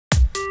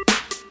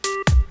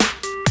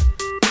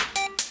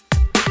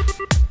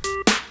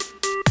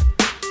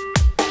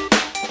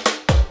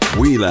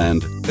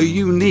Weland, a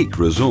unique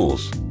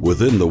resource.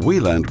 Within the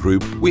Weland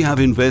Group, we have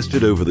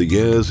invested over the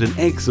years in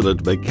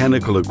excellent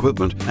mechanical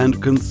equipment and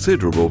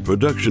considerable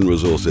production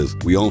resources.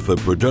 We offer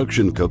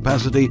production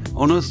capacity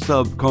on a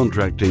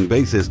subcontracting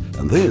basis,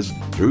 and this,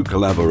 through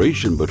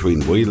collaboration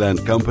between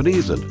Weland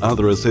companies and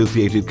other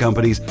associated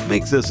companies,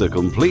 makes us a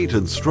complete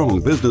and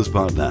strong business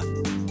partner.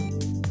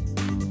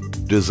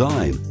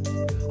 Design.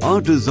 Our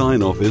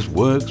design office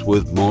works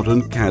with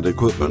modern CAD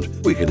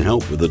equipment. We can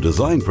help with the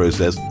design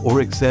process or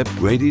accept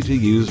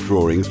ready-to-use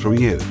drawings from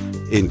you.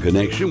 In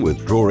connection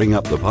with drawing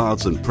up the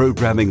parts and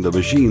programming the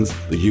machines,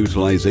 the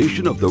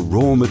utilization of the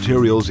raw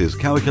materials is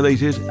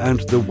calculated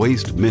and the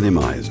waste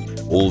minimized.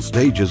 All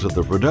stages of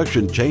the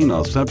production chain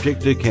are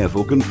subject to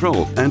careful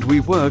control, and we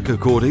work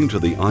according to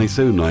the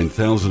ISO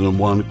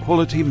 9001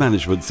 quality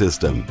management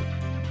system.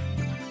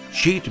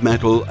 Sheet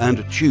metal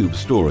and tube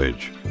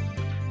storage.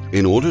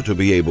 In order to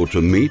be able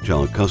to meet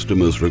our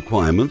customers'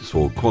 requirements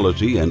for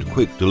quality and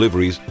quick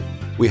deliveries,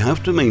 we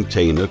have to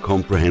maintain a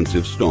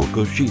comprehensive stock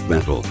of sheet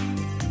metal.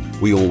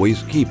 We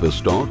always keep a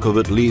stock of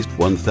at least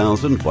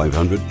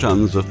 1,500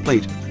 tons of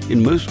plate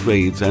in most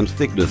grades and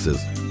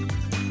thicknesses.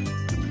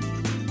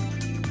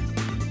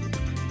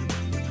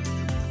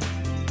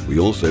 We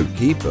also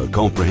keep a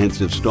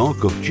comprehensive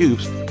stock of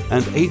tubes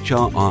and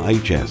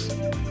HRRHS.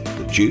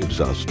 The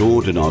tubes are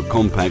stored in our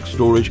compact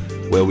storage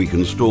where we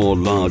can store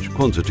large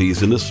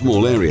quantities in a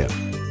small area,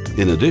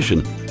 in addition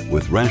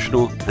with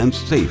rational and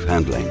safe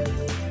handling.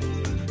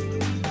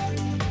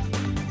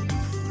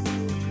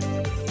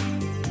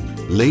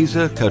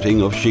 Laser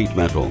cutting of sheet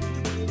metal.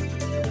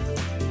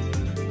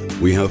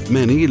 We have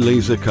many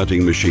laser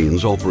cutting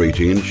machines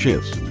operating in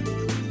shifts.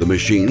 The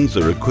machines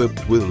are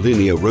equipped with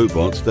linear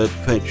robots that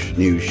fetch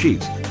new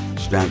sheets,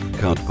 stack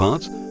cut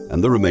parts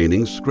and the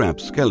remaining scrap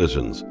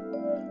skeletons.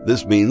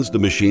 This means the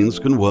machines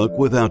can work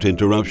without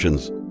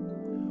interruptions.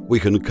 We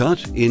can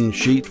cut in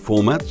sheet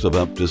formats of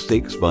up to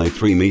 6 by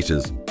 3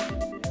 meters.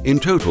 In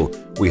total,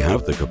 we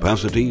have the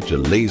capacity to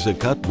laser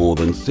cut more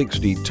than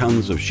 60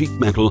 tons of sheet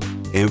metal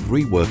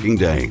every working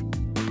day.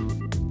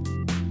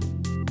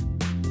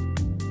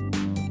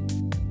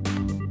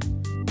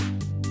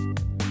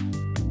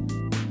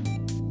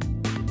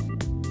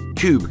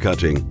 Tube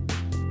cutting.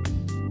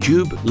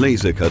 Tube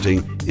laser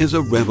cutting is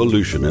a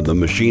revolution in the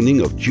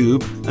machining of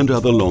tube and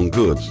other long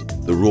goods.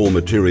 The raw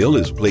material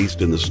is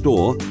placed in the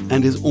store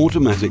and is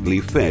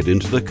automatically fed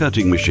into the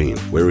cutting machine,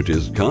 where it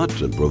is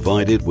cut and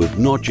provided with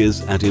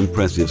notches at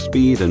impressive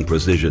speed and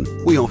precision.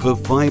 We offer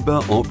fiber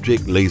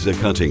optic laser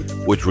cutting,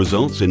 which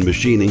results in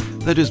machining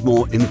that is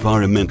more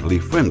environmentally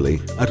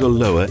friendly at a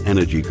lower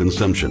energy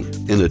consumption.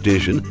 In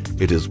addition,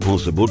 it is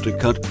possible to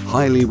cut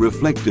highly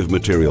reflective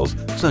materials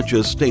such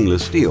as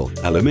stainless steel,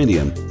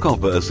 aluminium,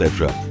 copper,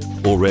 etc.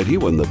 Already,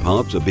 when the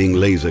parts are being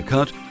laser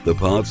cut, the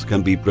parts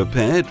can be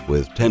prepared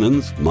with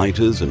tenons,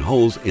 miters and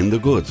holes in the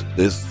goods.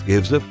 This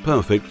gives a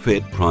perfect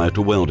fit prior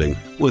to welding,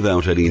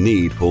 without any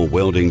need for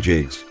welding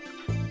jigs.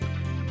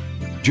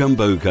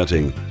 Jumbo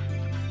cutting.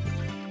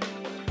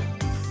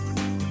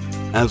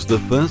 As the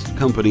first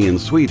company in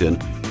Sweden,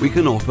 we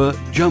can offer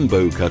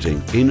jumbo cutting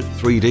in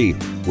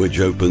 3D, which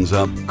opens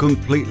up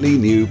completely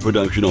new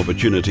production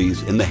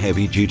opportunities in the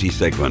heavy-duty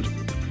segment.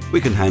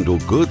 We can handle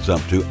goods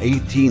up to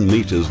 18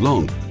 meters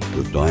long,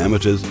 with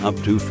diameters up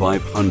to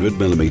 500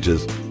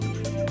 millimeters.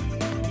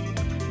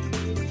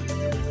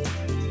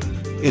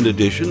 In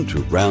addition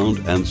to round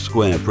and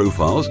square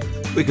profiles,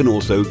 we can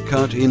also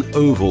cut in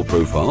oval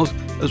profiles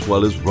as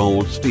well as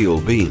rolled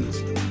steel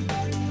beams.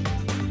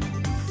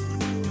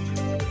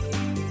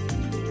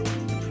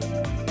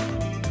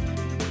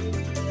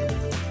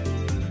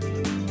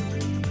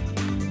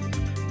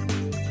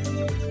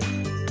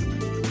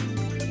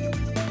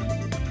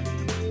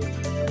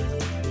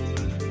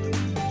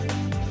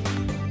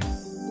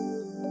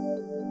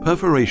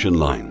 Perforation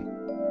line.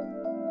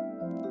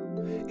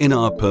 In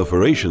our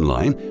perforation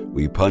line,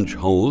 we punch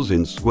holes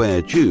in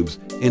square tubes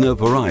in a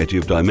variety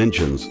of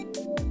dimensions.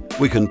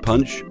 We can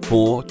punch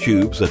 4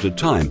 tubes at a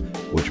time,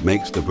 which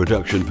makes the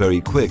production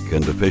very quick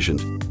and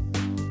efficient.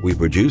 We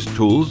produce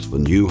tools for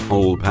new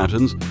hole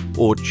patterns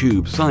or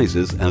tube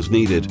sizes as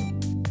needed.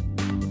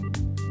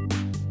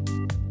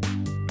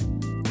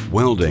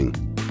 Welding.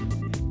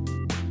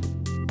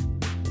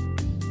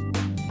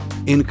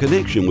 In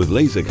connection with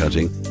laser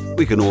cutting,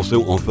 we can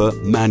also offer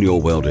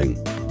manual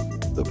welding.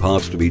 The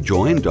parts to be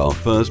joined are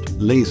first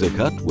laser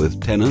cut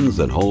with tenons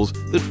and holes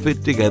that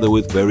fit together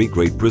with very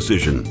great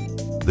precision.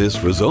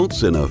 This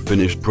results in a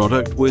finished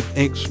product with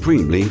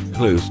extremely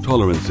close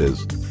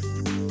tolerances.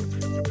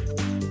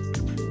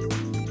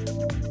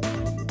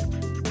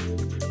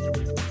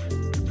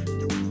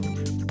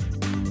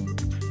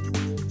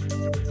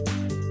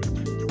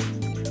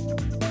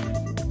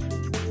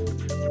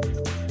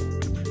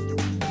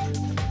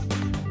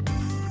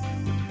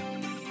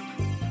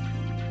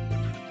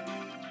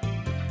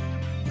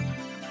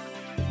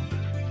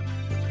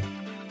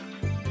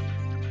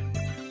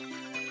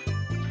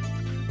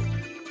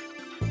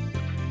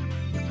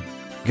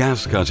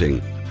 Gas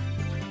cutting.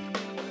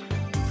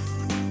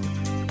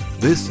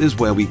 This is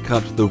where we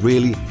cut the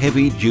really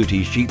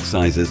heavy-duty sheet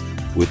sizes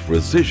with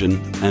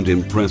precision and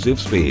impressive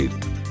speed.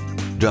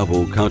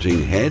 Double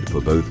cutting head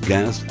for both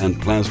gas and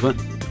plasma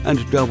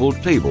and double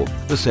table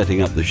for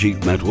setting up the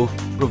sheet metal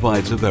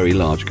provides a very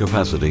large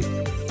capacity.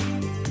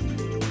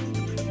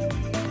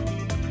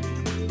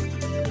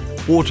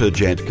 Water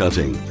jet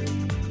cutting.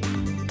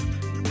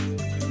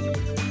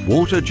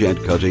 Water jet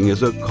cutting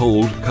is a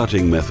cold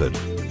cutting method.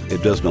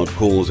 It does not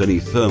cause any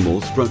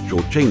thermal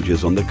structural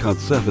changes on the cut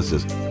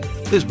surfaces.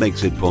 This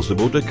makes it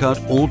possible to cut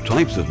all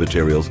types of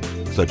materials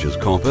such as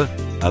copper,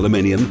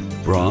 aluminium,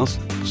 brass,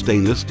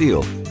 stainless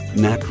steel,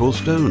 natural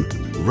stone,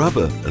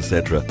 rubber,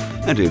 etc.,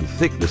 and in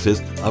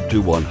thicknesses up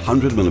to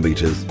 100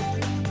 millimeters.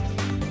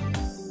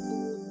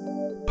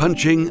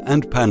 Punching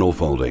and panel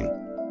folding.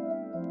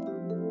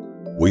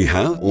 We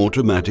have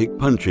automatic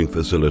punching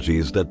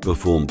facilities that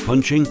perform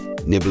punching,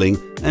 nibbling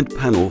and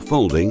panel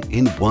folding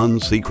in one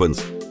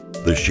sequence.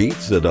 The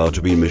sheets that are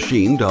to be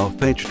machined are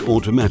fetched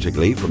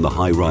automatically from the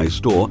high-rise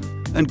store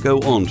and go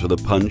on to the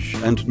punch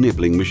and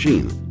nibbling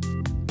machine.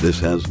 This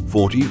has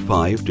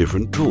 45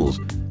 different tools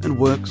and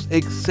works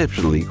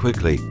exceptionally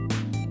quickly.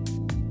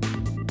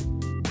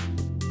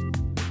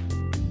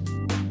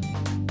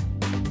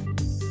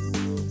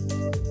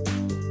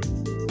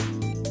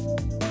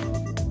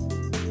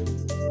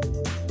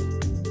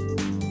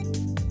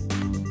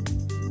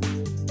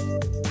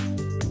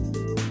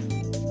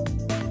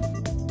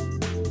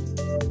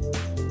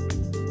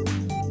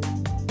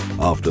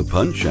 After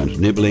punch and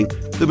nibbling,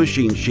 the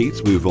machine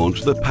sheets move on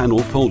to the panel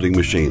folding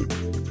machine.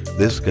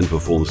 This can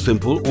perform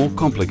simple or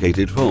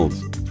complicated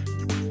folds.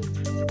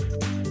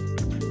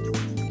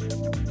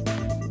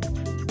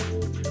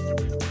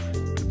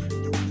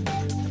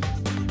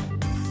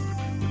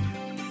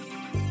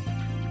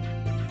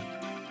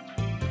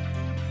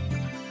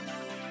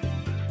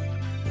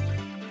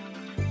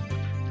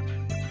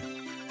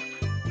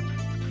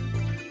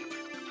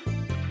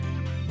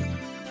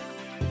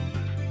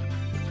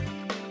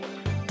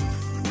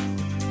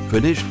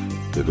 Finished,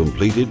 the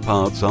completed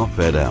parts are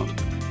fed out.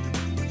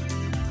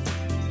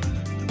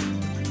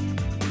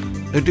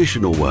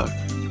 Additional work.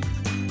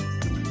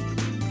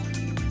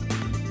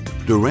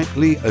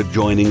 Directly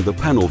adjoining the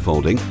panel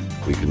folding,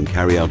 we can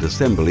carry out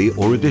assembly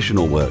or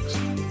additional works,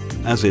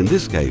 as in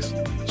this case,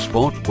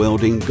 spot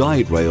welding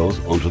guide rails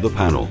onto the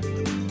panel.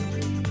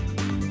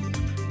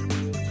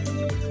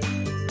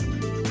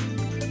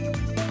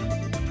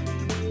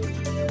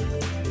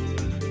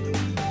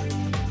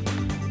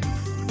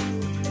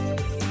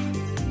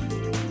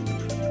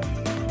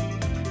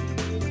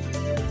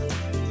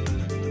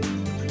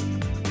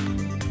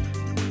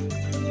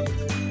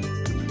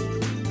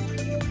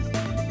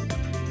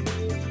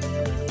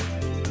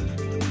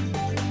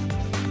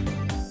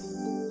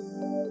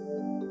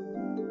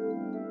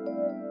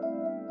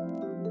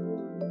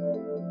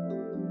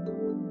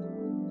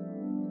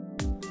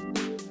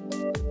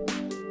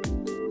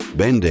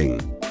 Bending.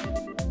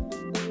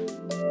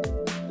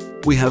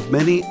 We have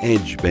many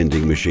edge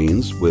bending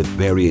machines with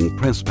varying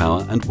press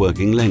power and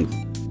working length,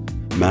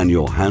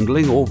 manual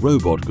handling or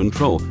robot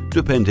control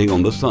depending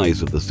on the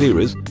size of the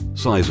series,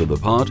 size of the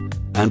part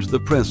and the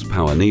press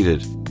power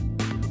needed.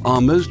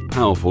 Our most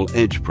powerful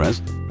edge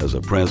press has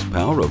a press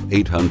power of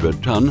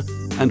 800 ton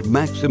and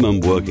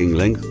maximum working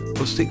length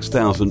of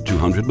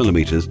 6,200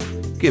 millimeters,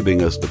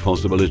 giving us the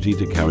possibility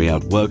to carry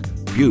out work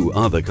few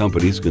other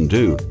companies can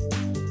do.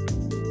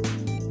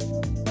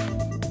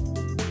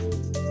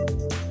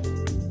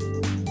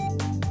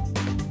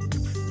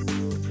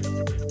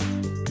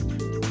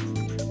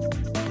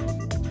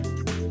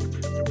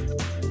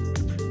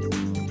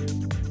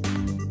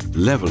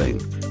 Leveling.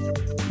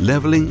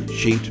 Leveling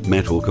sheet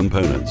metal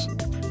components.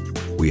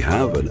 We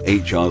have an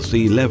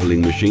HRC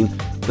leveling machine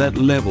that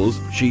levels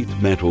sheet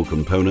metal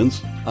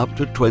components up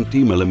to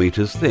 20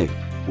 millimeters thick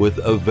with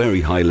a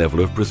very high level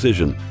of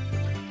precision.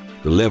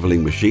 The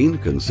leveling machine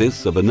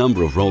consists of a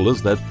number of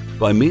rollers that,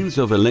 by means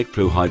of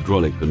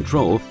electro-hydraulic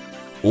control,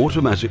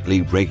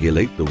 automatically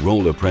regulate the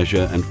roller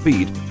pressure and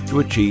feed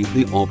to achieve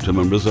the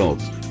optimum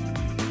results.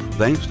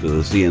 Thanks to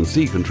the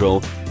CNC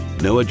control,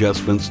 no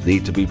adjustments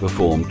need to be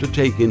performed to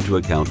take into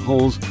account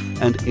holes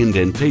and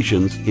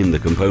indentations in the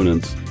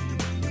components.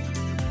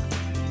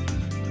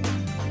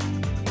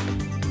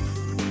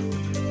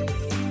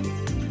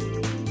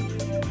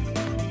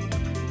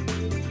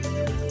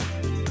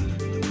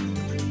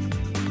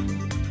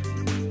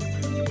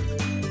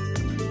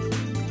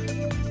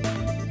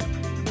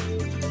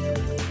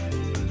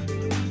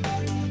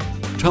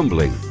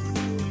 Tumbling.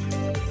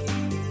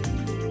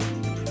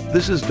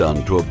 This is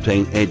done to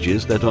obtain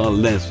edges that are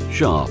less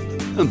sharp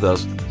and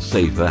thus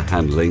safer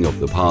handling of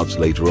the parts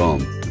later on.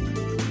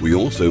 We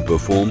also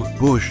perform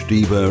bush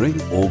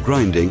deburring or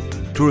grinding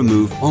to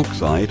remove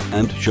oxide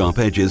and sharp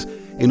edges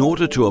in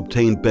order to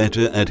obtain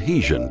better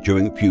adhesion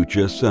during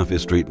future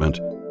surface treatment.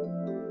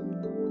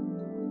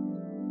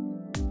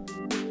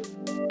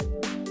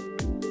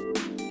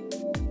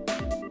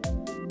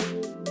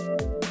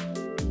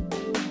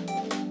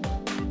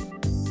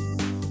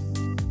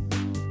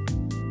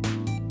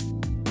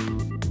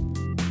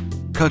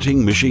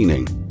 Cutting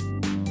machining.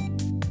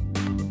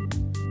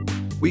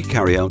 We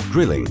carry out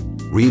drilling,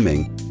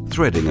 reaming,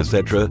 threading,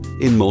 etc.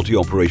 in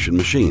multi-operation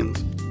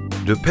machines.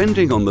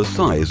 Depending on the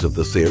size of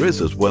the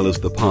series as well as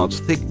the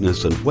part's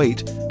thickness and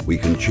weight, we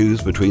can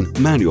choose between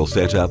manual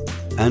setup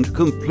and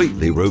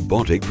completely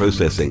robotic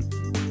processing.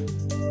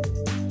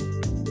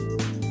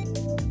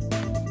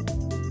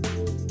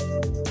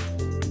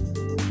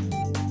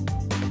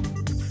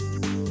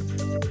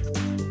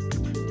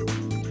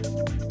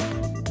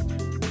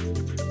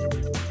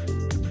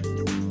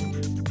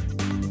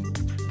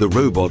 The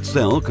robot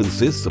cell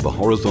consists of a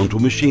horizontal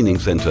machining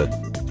center.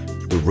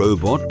 The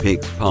robot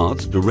picks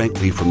parts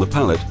directly from the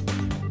pallet,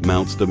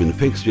 mounts them in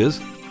fixtures,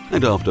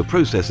 and after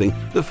processing,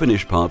 the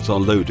finished parts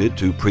are loaded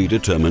to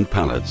predetermined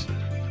pallets.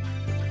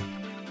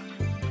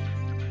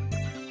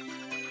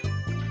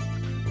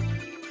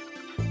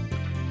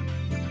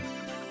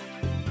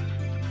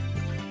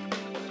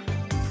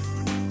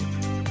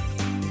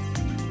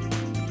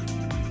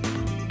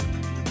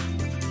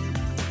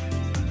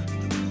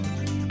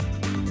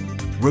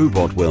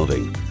 Robot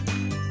welding.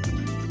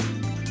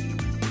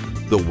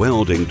 The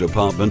welding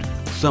department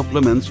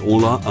supplements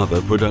all our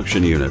other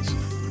production units.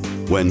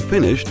 When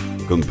finished,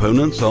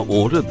 components are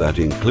ordered that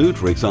include,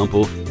 for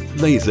example,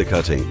 laser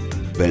cutting,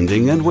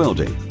 bending and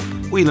welding.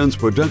 Weland's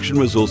production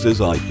resources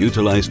are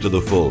utilized to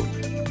the full.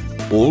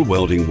 All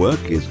welding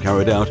work is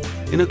carried out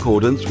in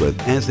accordance with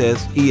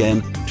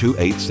SSEN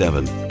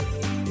 287.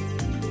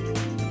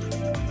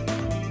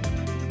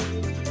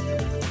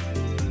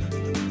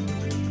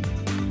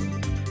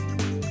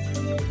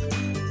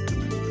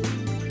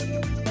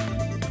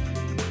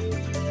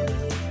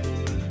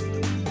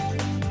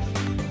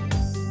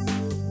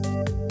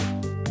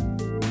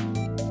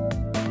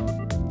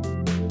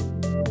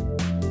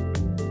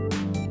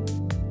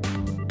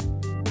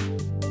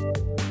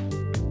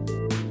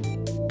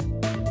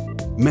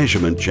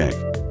 Measurement check.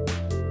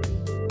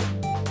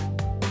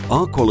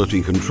 Our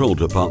quality control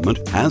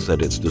department has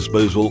at its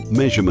disposal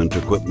measurement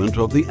equipment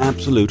of the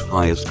absolute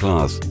highest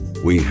class.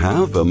 We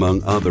have,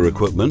 among other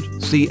equipment,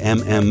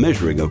 CMM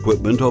measuring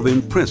equipment of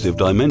impressive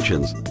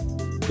dimensions.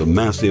 The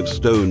massive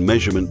stone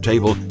measurement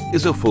table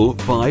is a full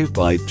 5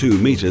 by 2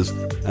 meters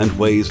and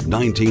weighs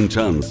 19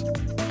 tons.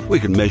 We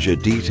can measure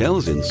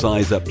details in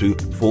size up to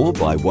 4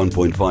 by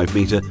 1.5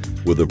 meter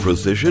with a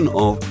precision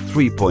of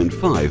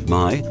 3.5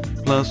 mi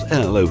plus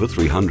L over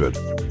 300.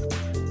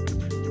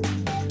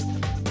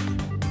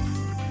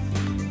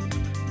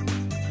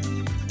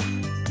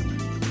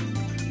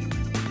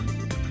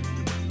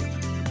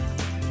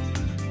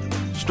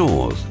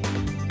 Stores.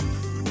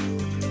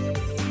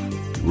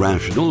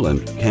 Rational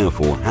and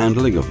careful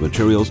handling of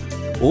materials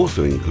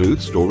also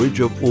includes storage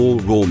of all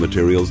raw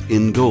materials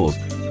indoors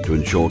to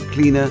ensure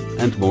cleaner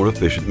and more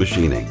efficient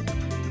machining.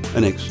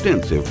 An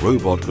extensive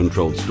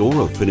robot-controlled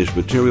store of finished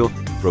material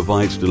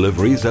provides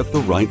deliveries at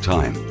the right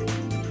time.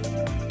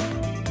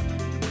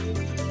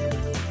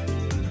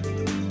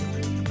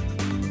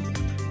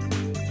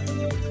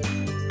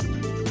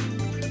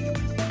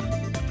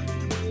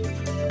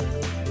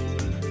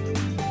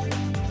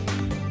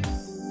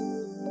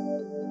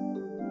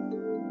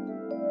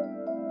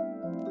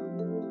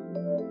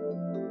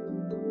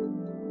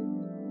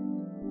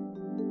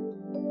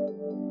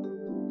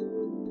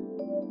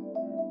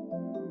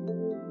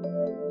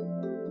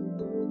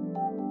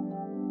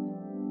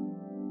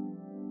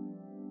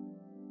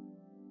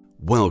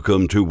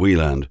 Welcome to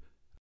Weland,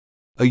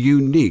 a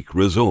unique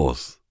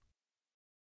resource.